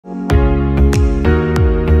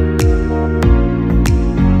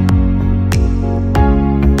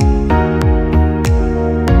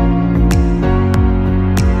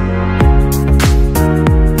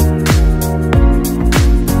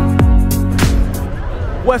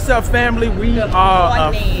What's up, family?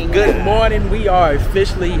 Good morning. We are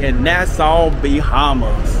officially in Nassau,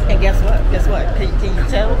 Bahamas. And guess what? Can you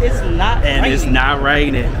tell it's not raining? And it's not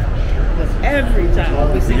raining. Because every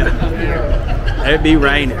time we seem to come here, it be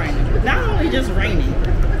raining. Not only just raining,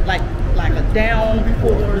 like a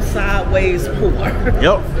downpour, sideways pour.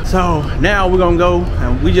 Yep. So now we're gonna go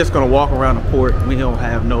and we just gonna walk around the port. We don't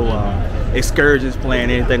have no excursions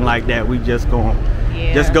planned, anything like that. We just gonna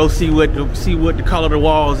go see what the color of the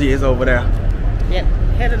walls is over there. Yep.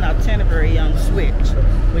 Had an itinerary on switch,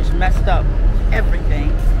 which messed up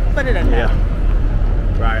everything, but it doesn't matter.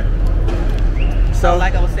 Right. So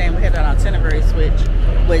like I was saying, we had an itinerary switch,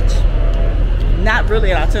 which not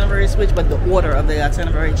really an itinerary switch, but the order of the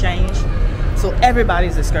itinerary changed. So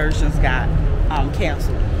everybody's excursions got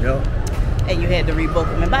canceled. Yep. And you had to rebook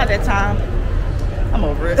them. And by that time, I'm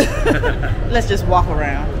over it. Let's just walk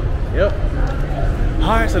around. Yep. All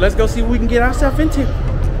right, so let's go see what we can get ourselves into.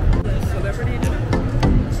 Celebrity dinner.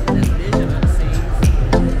 That's vision of the scene.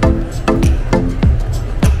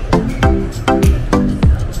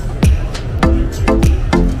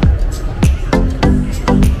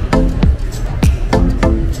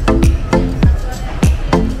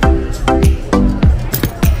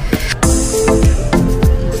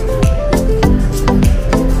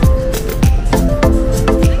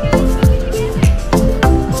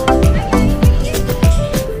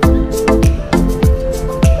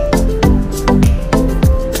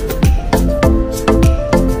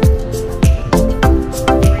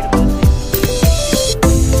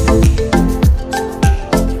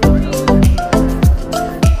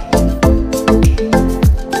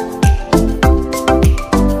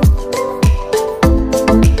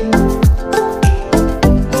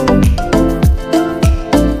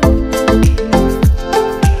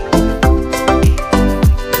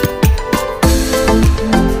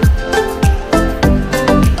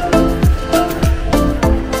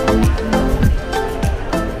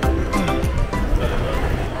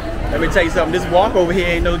 Tell you something, this walk over here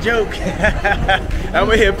ain't no joke. I'm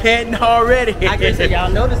over here panting already. I guess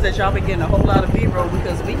y'all notice that y'all been getting a whole lot of B-roll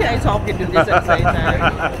because we can't talk and do this at the same time.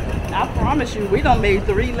 I promise you, we done made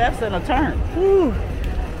 3 lefts and a turn. Whew.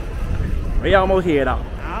 We almost here though.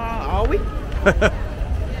 Are we? But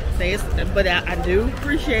I do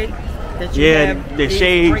appreciate that you have the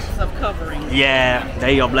shades. Breaks of covering. Yeah,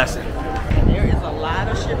 they are blessing. And there is a lot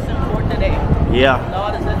of ships in port today. Yeah.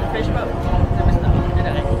 Lord is in the fish boat.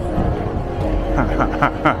 Today.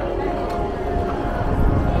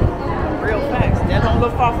 Real facts. That don't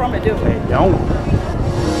look far from it, do they? Don't.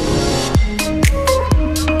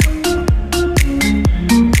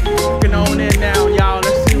 Looking on in now, y'all.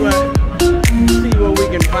 Let's see what we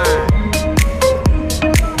can find.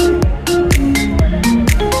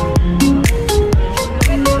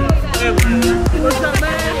 What's up,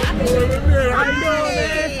 man? How you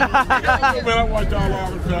doing, man? I watch y'all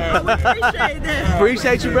all the time. Appreciate that.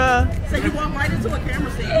 Appreciate you, bro. So you walk right into a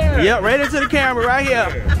camera scene? Yep, right into the camera, right here.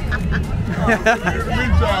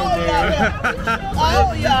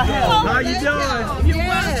 Oh, y'all. How you doing? You're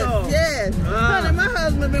welcome. Yes. Honey, my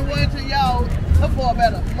husband been watching y'all for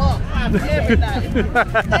about a month. Every night.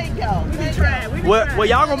 Thank y'all. We been trying. Well,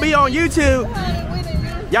 y'all gonna be on YouTube.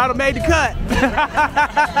 Y'all done made the cut.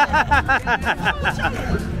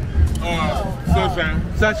 Sunshine.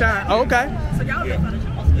 Sunshine. Oh, okay. So y'all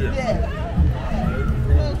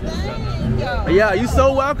Yeah, you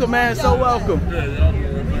so welcome, man. So welcome. Hey,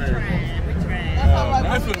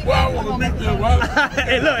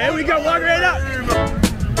 look, here we go. Walk right up.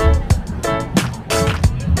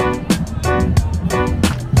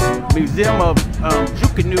 Museum of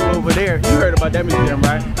Jukanu over there. You heard about that museum,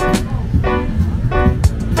 right?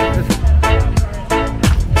 There's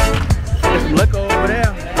some liquor over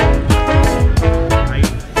there.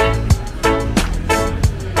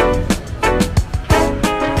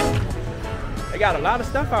 They got a lot of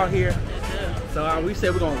stuff out here. So we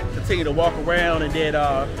said we're gonna continue to walk around and then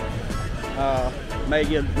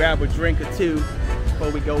maybe grab a drink or two before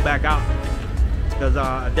we go back out. Because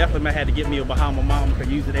I definitely might have to get me a Bahama Mama because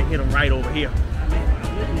usually they hit them right over here.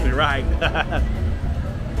 Right.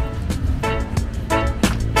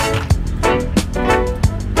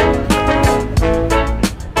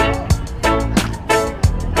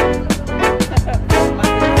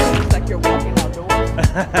 It's like you're walking outdoors.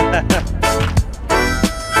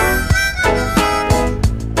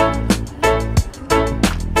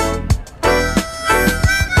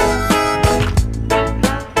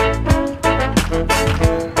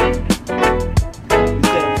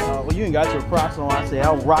 Got your Crocs on. I said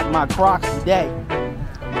I'll rock my Crocs today.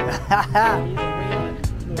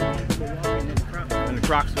 And the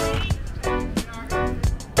Crocs.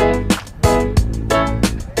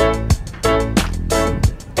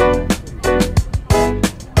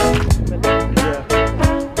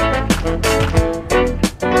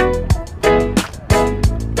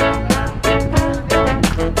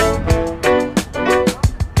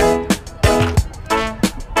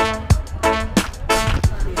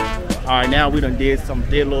 now we done did a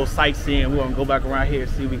little sightseeing. We're gonna go back around here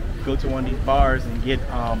and see if we can go to one of these bars and get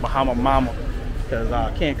Bahama Mama. Because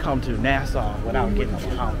I can't come to Nassau without getting a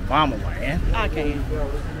Bahama Mama, man. I can.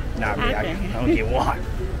 Nah, man, I don't get one.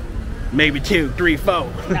 Maybe 2, 3,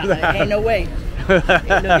 4. Nah, ain't no way. Look,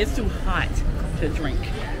 it's too hot to drink.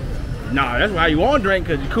 Nah, that's why you want to drink,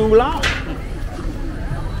 because you cool off.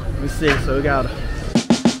 Let me see, so we got a...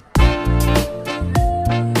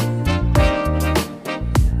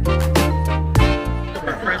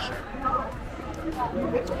 Refresher.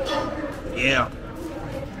 Yeah.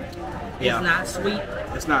 Yeah. It's not sweet.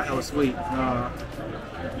 It's not hella sweet.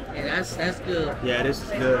 Yeah, that's good. Yeah, this is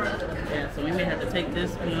good. Yeah, so we may have to take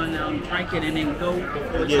this one, drink it, and then go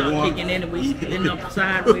start kicking in, and we end up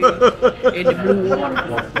sideways in the blue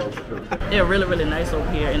water. They're really, really nice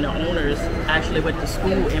over here, and the owners actually went to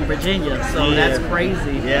school in Virginia, so that's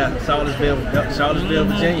crazy. Yeah, Charlottesville,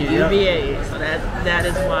 Virginia. UVA, so that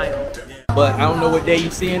is wild. But I don't know what day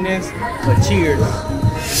you seeing this, but cheers.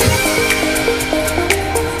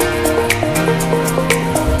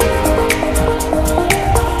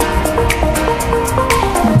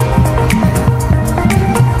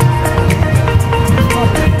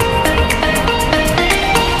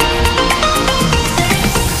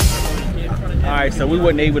 Alright, so we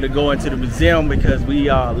weren't able to go into the museum because we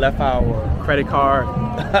left our credit card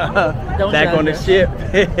back on the ship.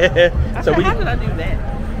 So how did I do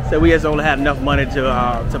that? So we just only had enough money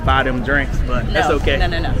to buy them drinks, but that's okay.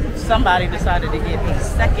 No. Somebody decided to get a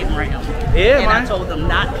second round. Yeah, and man. I told them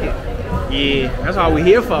not to. Yeah, that's all we're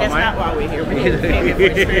here for, that's man. That's not why we're here. We're here for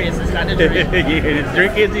experience. It's not the drink. Yeah, the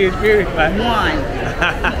drink is the experience, man. One.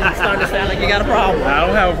 It's starting to sound like you got a problem. I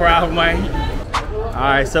don't have a problem, man. All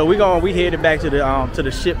right, so we headed back to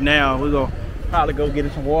the ship now. We're gonna probably go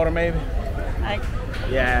get some water, maybe.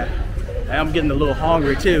 Yeah, I'm getting a little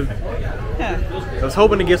hungry too. Huh. I was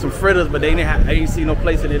hoping to get some fritters, but I didn't see no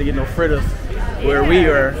place in there to get no fritters where we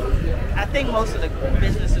are. I think most of the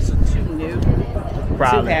businesses are too new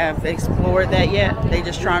to have explored that yet. They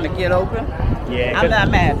just trying to get open. Yeah, I'm not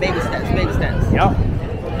mad. Baby steps, baby steps. Yep.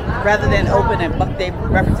 Rather than open and buck their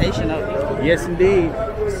reputation up. Yes, indeed.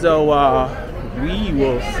 So we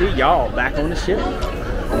will see y'all back on the ship.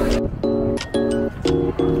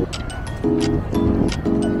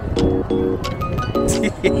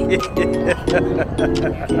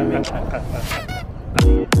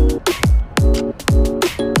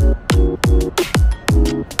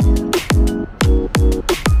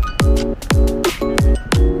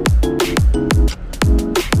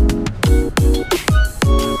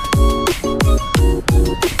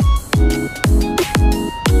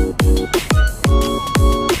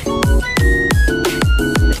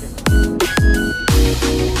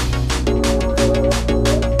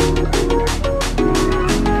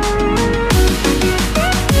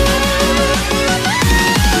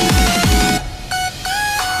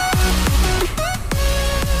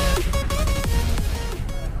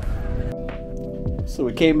 So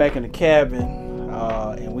we came back in the cabin,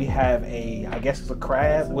 and we have I guess it's a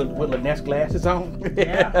crab with Lynette's glasses on.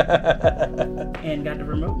 Yeah. And got the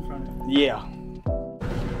remote in front of it. Yeah.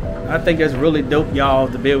 I think that's really dope, y'all,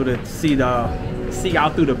 to be able to see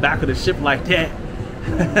out through the back of the ship like that.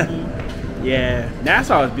 Yeah,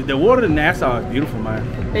 the water in Nassau is beautiful, man.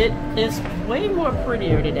 It is way more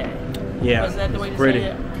prettier today. Yeah, was that the way to pretty.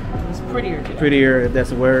 say it? It's prettier today. Prettier, if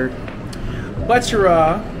that's a word. But you're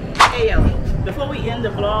Hey, before we end the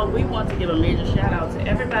vlog, we want to give a major shout out to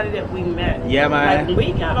everybody that we met. Yeah, man. Like, when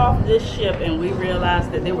we got off this ship and we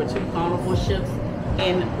realized that there were 2 carnival ships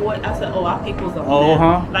in the port, I said, oh, our people's on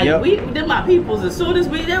there. Like, yep. We did my peoples. As soon as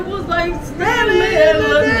that was like, standing there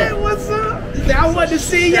looking at. What's up? I want to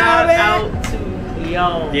see y'all, man. Shout out to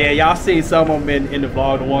y'all. Yeah, y'all seen some of them in the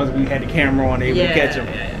vlog, the ones we had the camera on, able to catch them.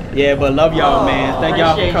 Yeah, but love y'all, man. Thank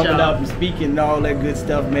y'all for coming up and speaking and all that good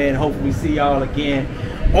stuff, man. Hopefully we see y'all again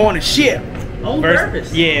on the ship. On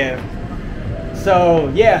purpose. Yeah.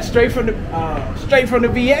 So yeah, straight from the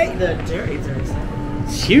VA. The dirty.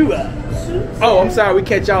 Sure. Oh, I'm sorry. We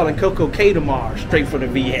catch y'all in Coco tomorrow, straight from the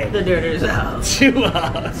VA. The dirty's out. Sure.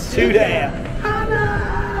 Shoot that.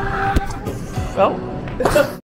 Oh.